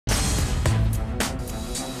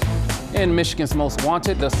In Michigan's Most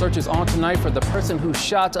Wanted, the search is on tonight for the person who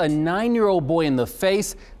shot a 9-year-old boy in the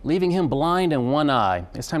face, leaving him blind in one eye.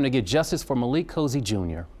 It's time to get justice for Malik Cosey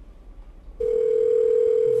Jr.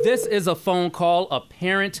 This is a phone call a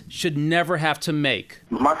parent should never have to make.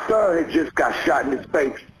 My son had just got shot in his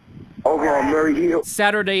face over on Murray Hill.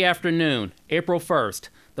 Saturday afternoon, April 1st,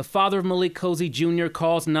 the father of Malik Cosey Jr.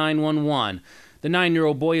 calls 911. The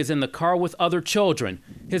 9-year-old boy is in the car with other children.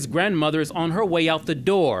 His grandmother is on her way out the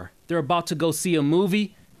door. They're about to go see a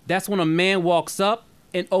movie. That's when a man walks up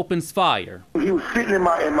and opens fire. He was sitting in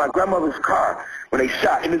my grandmother's car when they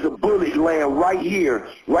shot, and there's a bullet laying right here,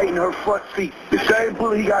 right in her front seat. The same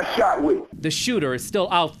bullet he got shot with. The shooter is still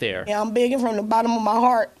out there. Yeah, I'm begging from the bottom of my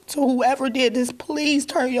heart to whoever did this, please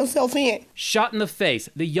turn yourself in. Shot in the face,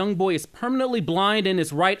 the young boy is permanently blind in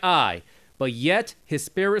his right eye, but yet his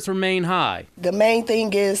spirits remain high. The main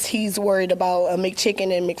thing is he's worried about a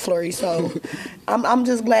McChicken and McFlurry, so I'm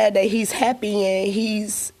just glad that he's happy and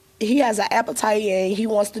he has an appetite and he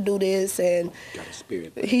wants to do this, and got his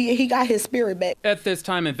spirit back. He got his spirit back. At this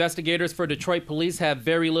time, investigators for Detroit police have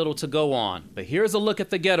very little to go on. But here's a look at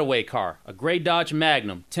the getaway car, a gray Dodge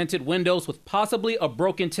Magnum, tinted windows with possibly a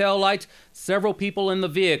broken taillight, several people in the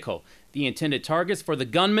vehicle. The intended targets for the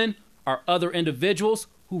gunman are other individuals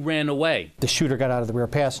who ran away. The shooter got out of the rear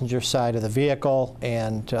passenger side of the vehicle,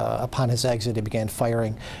 and upon his exit, he began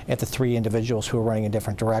firing at the 3 individuals who were running in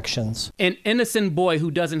different directions. An innocent boy who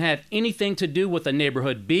doesn't have anything to do with a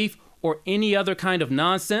neighborhood beef or any other kind of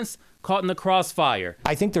nonsense caught in the crossfire.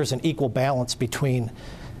 I think there's an equal balance between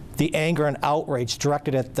the anger and outrage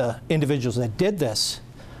directed at the individuals that did this,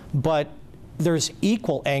 but there's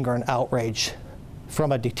equal anger and outrage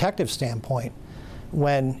from a detective standpoint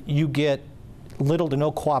when you get little to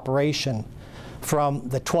no cooperation from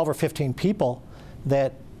the 12 or 15 people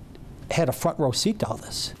that had a front row seat to all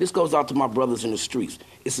this. This goes out to my brothers in the streets.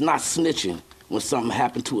 It's not snitching when something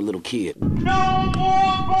happened to a little kid. No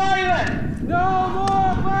more violence! No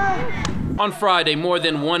more violence! On Friday, more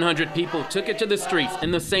than 100 people took it to the streets in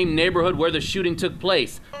the same neighborhood where the shooting took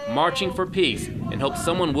place, marching for peace in hopes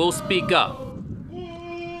someone will speak up.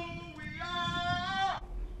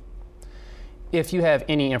 If you have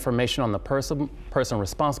any information on the person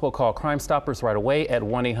responsible, call Crime Stoppers right away at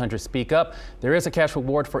 1-800-SPEAK-UP. There is a cash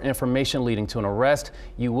reward for information leading to an arrest.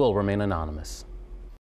 You will remain anonymous.